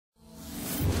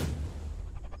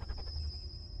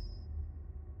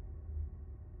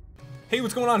Hey,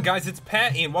 what's going on, guys? It's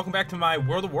Pat, and welcome back to my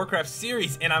World of Warcraft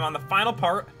series, and I'm on the final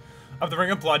part of the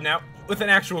Ring of Blood now with an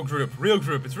actual group, real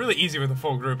group. It's really easy with a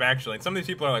full group, actually, and some of these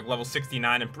people are like level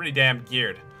 69 and pretty damn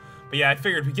geared. But yeah, I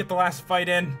figured we get the last fight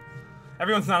in.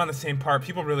 Everyone's not on the same part.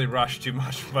 People really rush too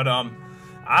much, but I'm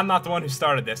not the one who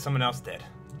started this. Someone else did.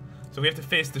 So we have to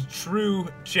face the true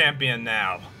champion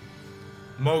now,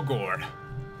 Mogord.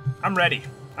 I'm ready.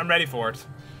 I'm ready for it.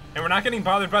 And we're not getting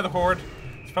bothered by the Horde.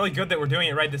 It's probably good that we're doing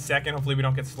it right this second. Hopefully we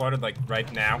don't get slaughtered like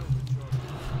right now.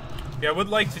 Yeah, I would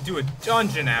like to do a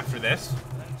dungeon after this,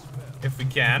 if we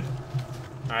can.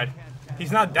 Alright.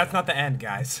 That's not the end,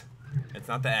 guys. It's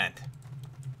not the end.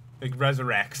 It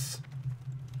resurrects.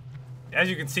 As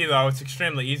you can see, though, it's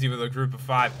extremely easy with a group of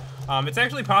 5. It's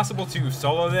actually possible to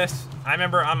solo this. I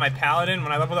remember on my Paladin,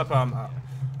 when I leveled up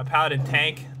a Paladin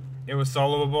tank, it was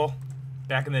soloable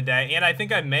back in the day. And I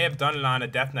think I may have done it on a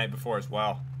Death Knight before as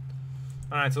well.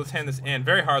 Alright, so let's hand this in.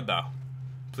 Very hard, though.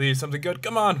 Please, something good.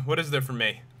 Come on. What is there for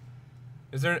me?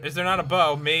 Is there not a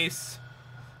bow? Mace?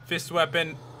 Fist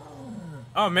weapon?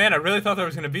 Oh, man, I really thought there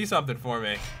was going to be something for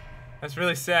me. That's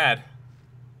really sad.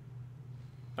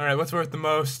 Alright, what's worth the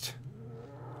most?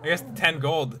 I guess 10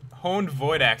 gold. Honed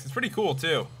Void Axe. It's pretty cool,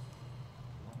 too.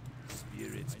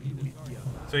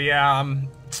 So, yeah,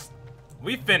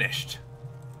 we finished.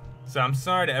 So, I'm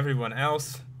sorry to everyone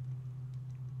else.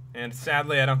 And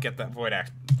sadly, I don't get that Void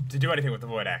Axe to do anything with the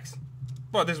Void Axe.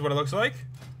 But this is what it looks like.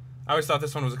 I always thought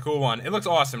this one was a cool one. It looks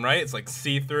awesome, right? It's like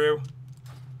see-through.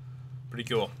 Pretty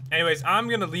cool. Anyways, I'm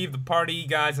gonna leave the party,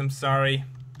 guys. I'm sorry.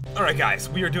 Alright, guys.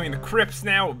 We are doing the Crypts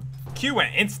now. Q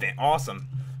went instant. Awesome.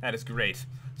 That is great.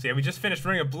 So yeah, we just finished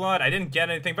Ring of Blood. I didn't get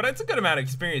anything, but it's a good amount of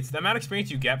experience. The amount of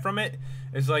experience you get from it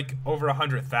is like over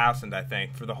 100,000, I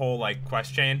think, for the whole like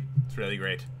quest chain. It's really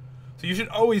great. So you should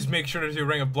always make sure to do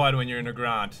Ring of Blood when you're in the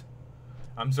Grand.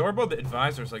 Zorbo the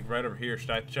Advisor is like right over here. Should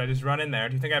I just run in there?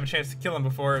 Do you think I have a chance to kill him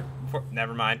before...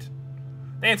 Never mind.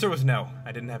 The answer was no.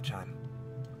 I didn't have time.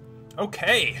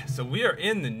 Okay, so we are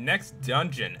in the next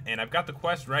dungeon, and I've got the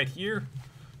quest right here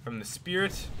from the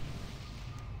Spirit.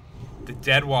 The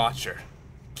Dead Watcher.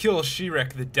 Kill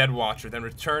Shirek the Dead Watcher, then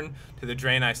return to the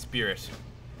Draenei Spirit.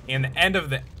 And the end of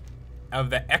the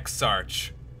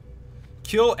Exarch.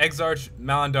 Kill Exarch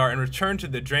Malandar and return to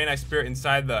the Draenei Spirit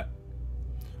inside the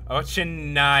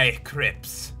Auchenai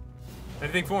Crypts.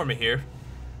 Anything for me here?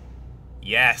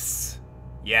 Yes.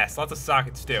 Yes, lots of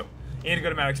sockets too. And a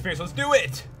good amount of experience. Let's do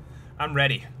it! I'm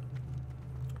ready.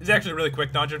 This is actually a really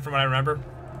quick dungeon from what I remember.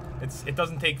 It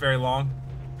doesn't take very long.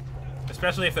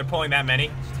 Especially if they're pulling that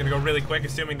many. It's gonna go really quick,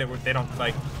 assuming that they don't,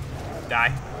 like,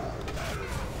 die.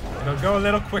 It'll go a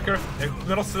little quicker, a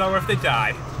little slower if they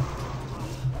die.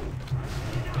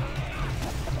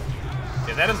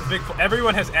 Yeah, that is a big...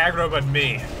 Everyone has aggro but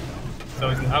me.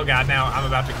 So, oh god, now I'm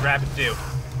about to grab it too.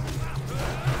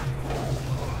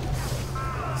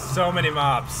 So many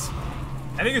mobs.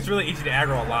 I think it's really easy to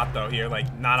aggro a lot though here,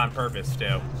 like, not on purpose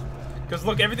too. Because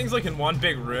look, everything's like in one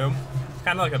big room. It's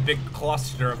kind of like a big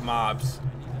cluster of mobs.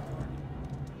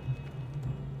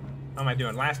 How am I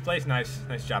doing? Last place? Nice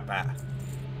job, Pat.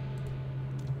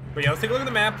 But yeah, let's take a look at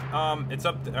the map. It's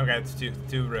up, okay, it's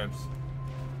two rooms.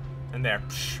 And there.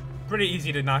 Psh, pretty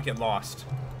easy to not get lost.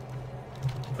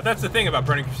 But that's the thing about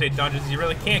Burning Crusade dungeons, you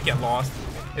really can't get lost.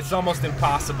 It's almost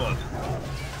impossible.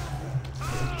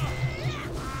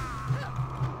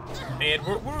 And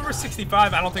we're over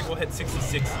 65, I don't think we'll hit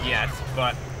 66 yet,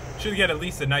 but should get at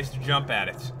least a nice jump at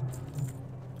it.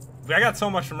 But I got so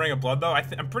much from Ring of Blood though,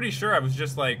 I'm pretty sure I was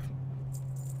just like,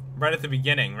 right at the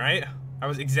beginning, right? I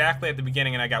was exactly at the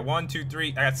beginning and I got 1, 2,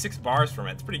 3, I got 6 bars from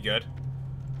it, it's pretty good.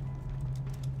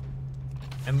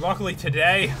 And luckily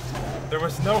today, there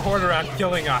was no Horde around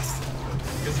killing us.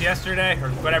 Because yesterday, or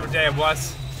whatever day it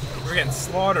was, we were getting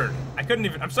slaughtered.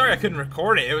 I'm sorry I couldn't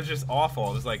record it, it was just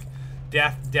awful. It was like,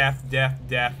 death, death, death,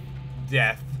 death,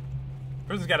 death.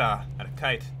 Person's got a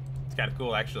kite. It's kind of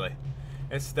cool, actually.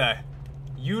 It's the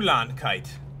Yulan kite.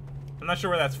 I'm not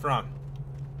sure where that's from.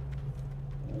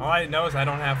 All I know is I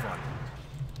don't have one.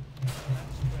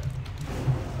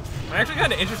 I'm actually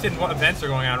kind of interested in what events are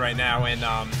going on right now in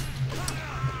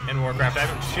Warcraft. I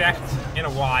haven't checked in a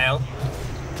while.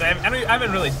 So I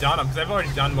haven't really done them, because I've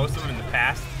already done most of them in the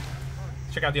past.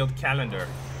 Check out the old calendar.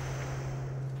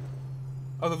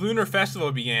 Oh, the Lunar Festival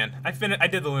began. I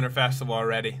did the Lunar Festival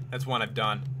already. That's one I've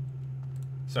done.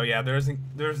 So yeah, there's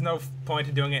no point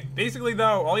in doing it. Basically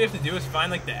though, all you have to do is find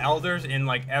like the elders in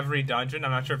like every dungeon.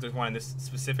 I'm not sure if there's one in this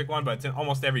specific one, but it's in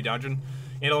almost every dungeon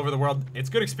all over the world. It's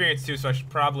good experience too, so I should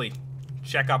probably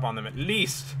check up on them at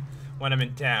least when I'm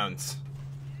in towns.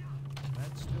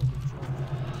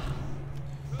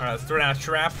 Alright, let's throw down a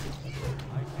trap.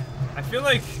 I feel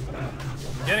like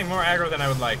I'm getting more aggro than I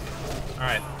would like.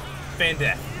 Alright. Feign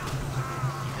death.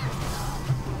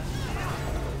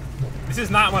 This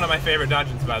is not one of my favorite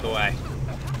dungeons, by the way.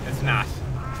 It's not.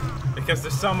 Because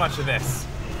there's so much of this.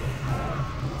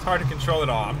 It's hard to control it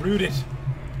all. I'm rooted.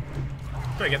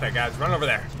 Try to get that, guys. Run over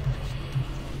there.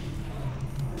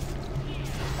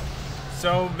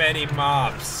 So many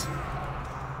mobs.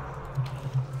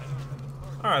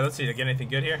 Alright, let's see. Did I get anything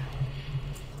good here?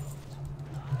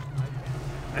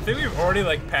 I think we've already,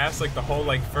 like, passed, like, the whole,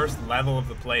 like, first level of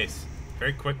the place.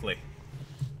 Very quickly.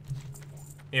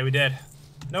 Yeah, we did.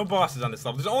 No bosses on this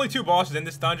level. There's only 2 bosses in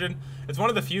this dungeon. It's one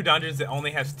of the few dungeons that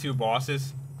only has 2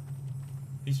 bosses.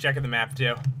 He's checking the map,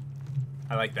 too.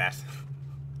 I like that.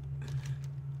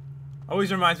 Always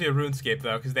reminds me of RuneScape,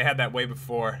 though, because they had that way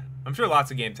before. I'm sure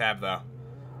lots of games have, though.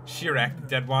 Shirak, the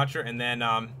Dead Watcher, and then,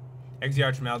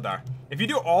 Exarch Meldar. If you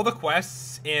do all the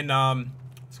quests in,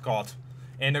 what's it called?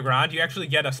 In the ground, you actually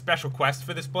get a special quest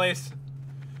for this place.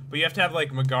 But you have to have,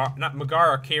 like, Magar, not Magar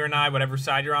or Auchenai, whatever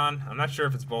side you're on. I'm not sure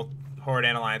if it's both Horde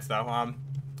and Alliance, though.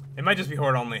 It might just be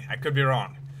Horde only. I could be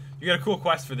wrong. You get a cool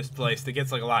quest for this place that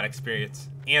gets, like, a lot of experience.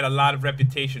 And a lot of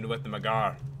reputation with the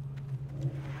Magar.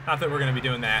 Not that we're gonna be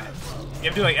doing that. You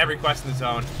have to do, like, every quest in the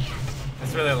zone.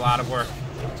 That's really a lot of work.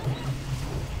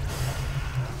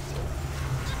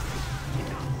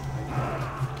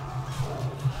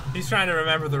 He's trying to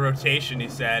remember the rotation, he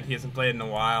said. He hasn't played in a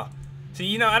while. See,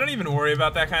 you know, I don't even worry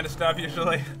about that kind of stuff,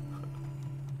 usually.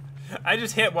 I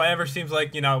just hit whatever seems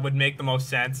like, you know, would make the most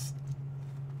sense.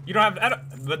 You don't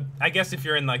have, but I guess if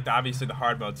you're in, like, obviously the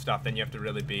hard mode stuff, then you have to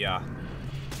really be,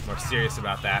 more serious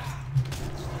about that.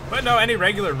 But no, any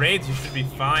regular raids, you should be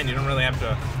fine. You don't really have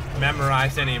to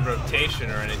memorize any rotation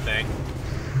or anything.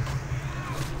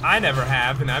 I never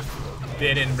have, and I've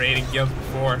been in raiding guilds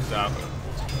before, so.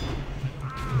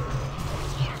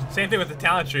 Same thing with the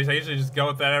talent trees. I usually just go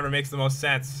with whatever makes the most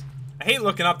sense. I hate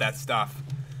looking up that stuff.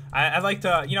 I like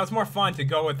to, you know, it's more fun to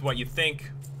go with what you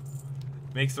think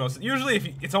makes the most.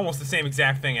 Usually, it's almost the same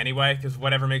exact thing anyway, because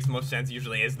whatever makes the most sense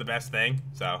usually is the best thing.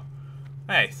 So,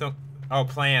 hey, oh,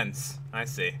 plans. I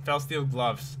see. Fell steel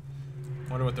gloves.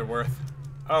 Wonder what they're worth.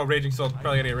 Oh, raging soul.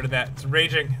 Probably gotta get rid of that. It's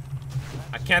raging.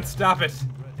 I can't stop it,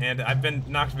 and I've been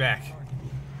knocked back.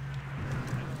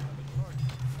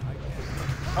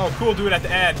 Oh, cool, do it at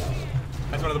the end.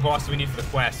 That's one of the bosses we need for the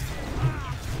quest.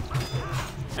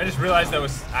 I just realized I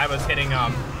was hitting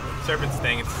Serpent's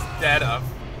thing instead of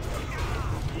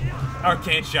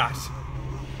Arcane Shot.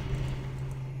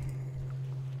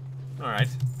 Alright.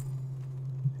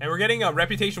 And we're getting a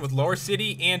reputation with Lower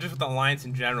City and just with the Alliance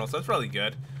in general, so that's really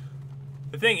good.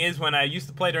 The thing is, when I used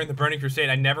to play during the Burning Crusade,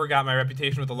 I never got my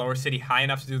reputation with the Lower City high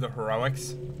enough to do the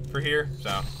heroics for here,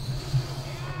 so.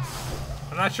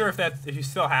 I'm not sure if you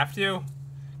still have to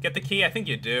get the key. I think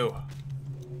you do.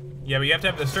 Yeah, but you have to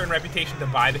have a certain reputation to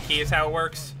buy the key is how it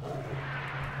works.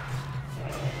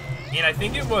 And I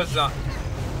think it was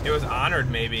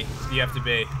honored, maybe, you have to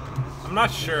be. I'm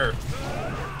not sure.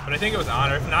 But I think it was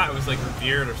honored. If not, it was like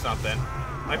revered or something.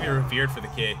 Might be revered for the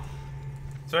key.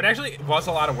 So it actually was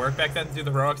a lot of work back then to do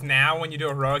the heroics. Now, when you do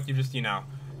a heroic, you just, you know,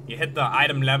 you hit the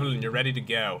item level and you're ready to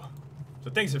go. So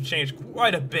things have changed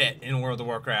quite a bit in World of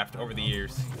Warcraft over the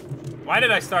years. Why did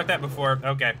I start that before?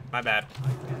 Okay, my bad.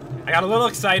 I got a little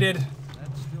excited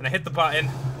and I hit the button.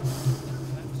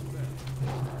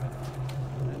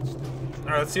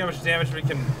 Alright, let's see how much damage we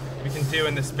can do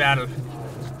in this battle.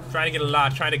 Trying to get a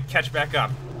lot, trying to catch back up.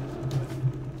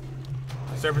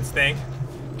 Serpent's thing.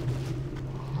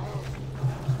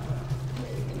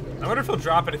 I wonder if he'll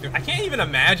drop anything. I can't even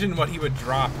imagine what he would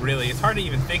drop, really. It's hard to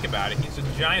even think about it. He's a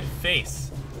giant face.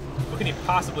 What can he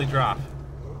possibly drop?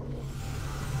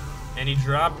 And he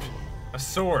dropped a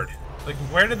sword. Like,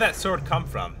 where did that sword come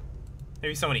from?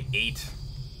 Maybe somebody ate.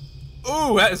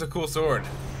 Ooh, that is a cool sword.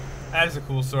 That is a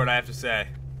cool sword, I have to say.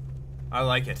 I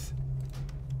like it.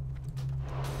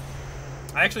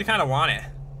 I actually kind of want it.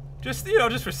 Just, you know,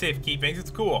 just for safekeeping.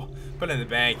 It's cool. Put it in the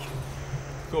bank.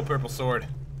 Cool purple sword.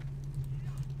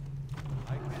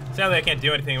 Sadly, I can't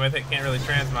do anything with it. Can't really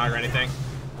transmog or anything.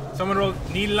 Someone rolled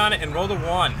needle on it and rolled a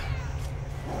 1.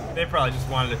 They probably just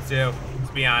wanted it too,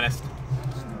 to be honest.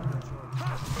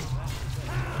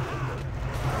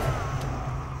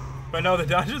 But no, the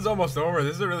dungeon's almost over.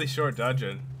 This is a really short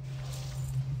dungeon.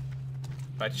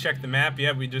 If I check the map,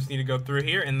 yeah, we just need to go through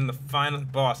here and then the final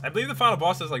boss. I believe the final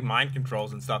boss has like mind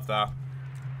controls and stuff though.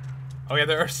 Oh yeah,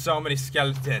 there are so many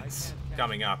skeletons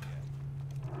coming up.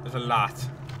 There's a lot.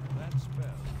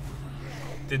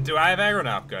 Do I have aggro?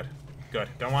 No, good. Good.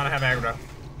 Don't want to have aggro.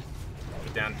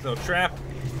 Put down little trap.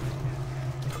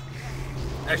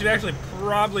 I should actually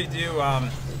probably do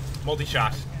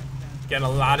multi-shot. Getting a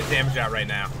lot of damage out right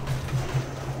now.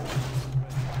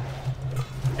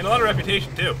 And a lot of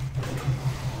reputation, too.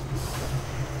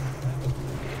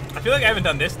 I feel like I haven't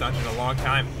done this dungeon in a long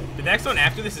time. The next one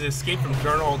after this is Escape from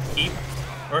Journal Keep.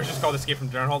 Or it's just called Escape from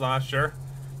Journal, I'm not sure.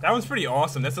 That one's pretty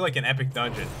awesome. That's like an epic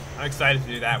dungeon. I'm excited to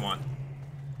do that one.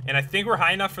 And I think we're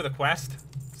high enough for the quest,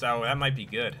 so that might be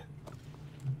good.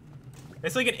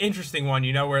 It's like an interesting one,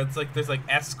 you know, where it's like there's like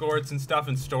escorts and stuff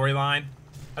and storyline.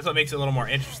 That's what makes it a little more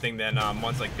interesting than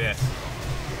ones like this.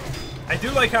 I do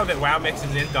like how that WoW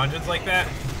mixes in dungeons like that,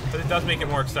 but it does make it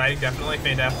more exciting, definitely.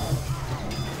 Fandef.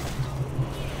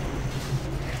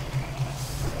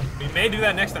 We may do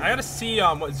that next time. I gotta see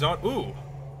what zone. Ooh,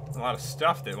 a lot of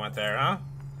stuff that went there, huh?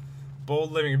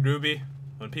 Bold Living Ruby.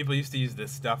 When people used to use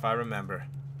this stuff, I remember.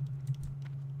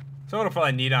 Someone will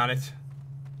probably need on it.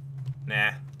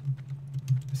 Nah.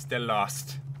 Still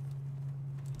lost.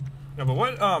 No, but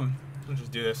what, let's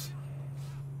just do this.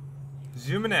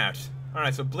 Zooming out.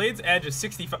 Alright, so Blade's Edge is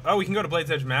 65. Oh, we can go to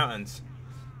Blade's Edge Mountains.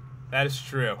 That is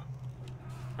true.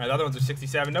 Alright, the other ones are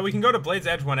 67. No, we can go to Blade's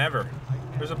Edge whenever.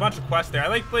 There's a bunch of quests there. I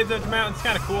like Blade's Edge Mountains. It's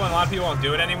kind of cool, and a lot of people won't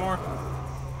do it anymore.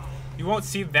 You won't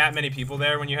see that many people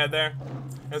there when you head there.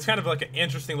 And it's kind of like an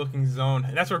interesting looking zone.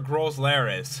 And that's where Grohl's Lair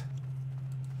is.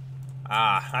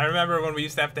 Ah, I remember when we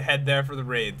used to have to head there for the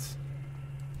raids.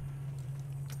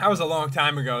 That was a long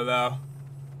time ago, though.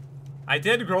 I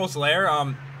did Grohl's Lair,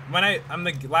 when I'm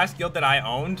the last guild that I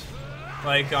owned,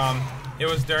 like, it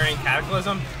was during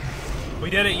Cataclysm. We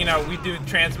did it, you know, we do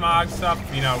transmog stuff,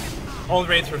 you know, old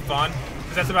raids for fun,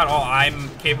 because that's about all I'm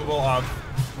capable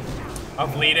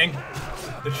of leading.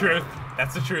 The truth.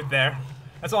 That's the truth there.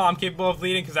 That's all I'm capable of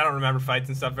leading, because I don't remember fights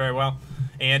and stuff very well.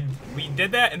 And we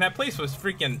did that, and that place was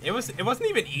freaking, it wasn't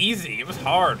even easy, it was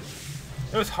hard.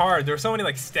 It was hard. There were so many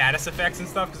like status effects and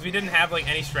stuff because we didn't have like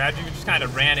any strategy. We just kind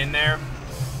of ran in there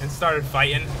and started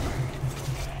fighting.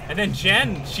 And then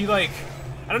Jen, she like,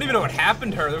 I don't even know what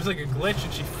happened to her. There was like a glitch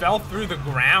and she fell through the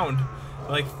ground.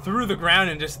 Like through the ground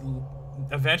and just,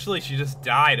 eventually she just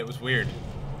died. It was weird.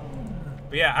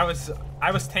 But yeah,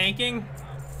 I was tanking,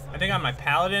 I think on my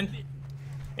paladin.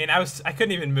 And I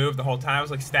couldn't even move the whole time. I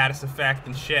was like status effect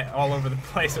and shit all over the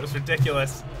place. It was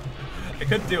ridiculous. I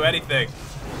couldn't do anything.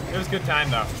 It was a good time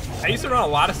though. I used to run a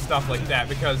lot of stuff like that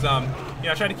because, you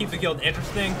know, I tried to keep the guild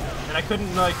interesting, and I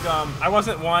couldn't like, I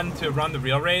wasn't one to run the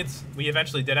real raids. We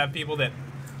eventually did have people that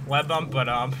led them, but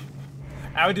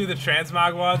I would do the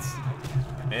transmog ones,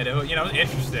 and it, you know, it was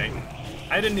interesting.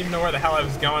 I didn't even know where the hell I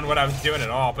was going, what I was doing at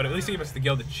all, but at least it gave us the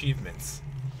guild achievements.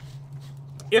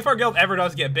 If our guild ever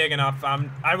does get big enough,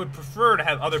 I would prefer to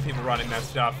have other people running that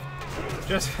stuff.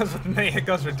 Just because with me, it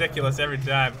goes ridiculous every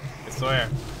time, I swear.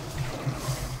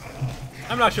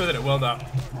 I'm not sure that it will, though.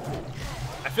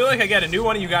 I feel like I get a new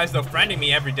one of you guys, though, friending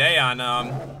me every day on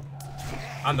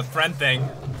the friend thing.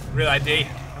 Real ID.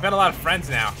 I've got a lot of friends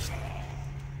now.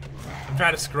 I'm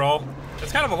trying to scroll.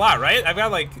 That's kind of a lot, right? I've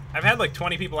had like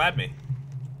 20 people add me.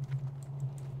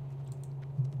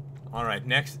 Alright,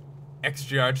 next.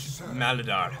 Ex-Judge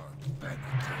Maladar.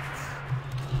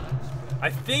 I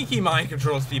think he mind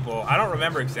controls people. I don't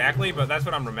remember exactly, but that's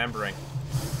what I'm remembering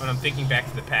when I'm thinking back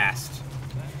to the past.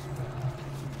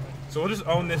 So we'll just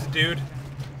own this dude.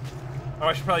 Oh,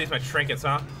 I should probably use my trinkets,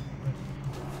 huh?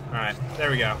 Alright, there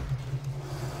we go.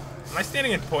 Am I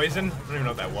standing in poison? I don't even know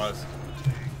what that was.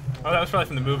 Oh, that was probably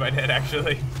from the move I did,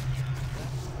 actually.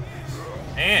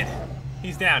 And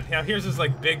he's down. Now here's his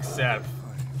like big set.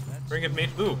 Ring of Mage.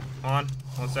 Ooh, hold on.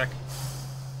 One sec.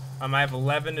 I have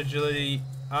 11 agility.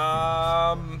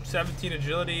 17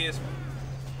 agility is...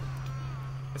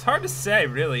 It's hard to say,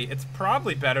 really. It's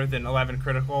probably better than 11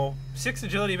 critical. 6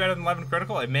 agility better than 11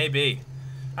 critical? It may be.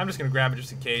 I'm just gonna grab it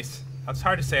just in case. It's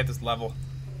hard to say at this level.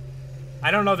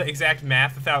 I don't know the exact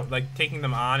math without, like, taking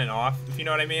them on and off, if you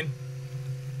know what I mean.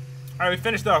 Alright, we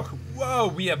finished though. Whoa,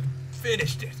 we have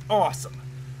finished it. Awesome.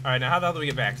 Alright, now how the hell do we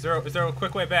get back? Is there a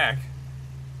quick way back?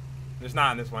 There's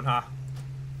not in this one, huh?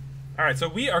 Alright, so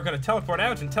we are gonna teleport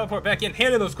out and teleport back in.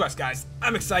 Hand in those quests, guys.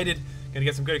 I'm excited. Gonna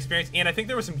get some good experience. And I think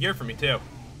there was some gear for me, too.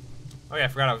 Oh yeah, I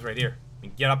forgot I was right here. Let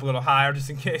me get up a little higher just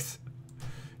in case.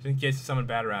 Just in case there's someone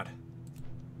bad around.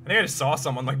 I think I just saw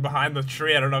someone, like, behind the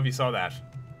tree. I don't know if you saw that.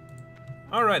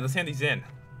 Alright, let's hand these in.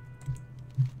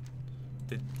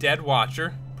 The Dead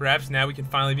Watcher. Perhaps now we can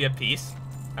finally be at peace.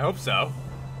 I hope so.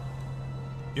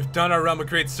 You've done our realm a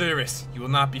great service. You will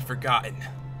not be forgotten.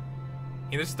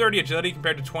 And there's 30 agility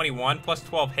compared to 21, plus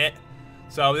 12 hit.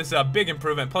 So this is a big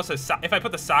improvement. Plus, if I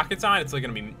put the sockets on, it's like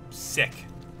gonna be sick.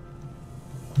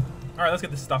 Alright, let's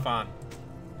get this stuff on.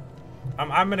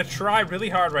 I'm gonna try really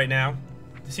hard right now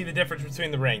to see the difference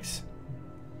between the rings.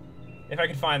 If I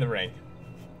can find the ring.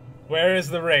 Where is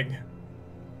the ring?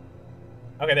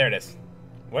 Okay, there it is.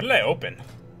 What did I open?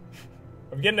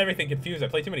 I'm getting everything confused. I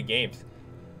play too many games.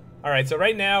 Alright, so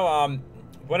right now,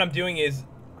 what I'm doing is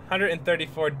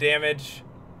 134 damage,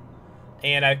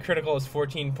 and I critical is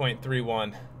 14.31.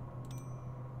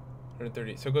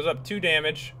 130. So it goes up 2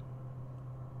 damage.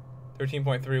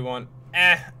 13.31.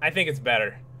 I think it's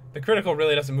better. The critical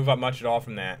really doesn't move up much at all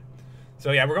from that.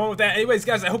 So yeah, we're going with that. Anyways,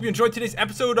 guys, I hope you enjoyed today's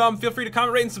episode. Feel free to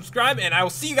comment, rate, and subscribe, and I will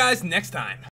see you guys next time.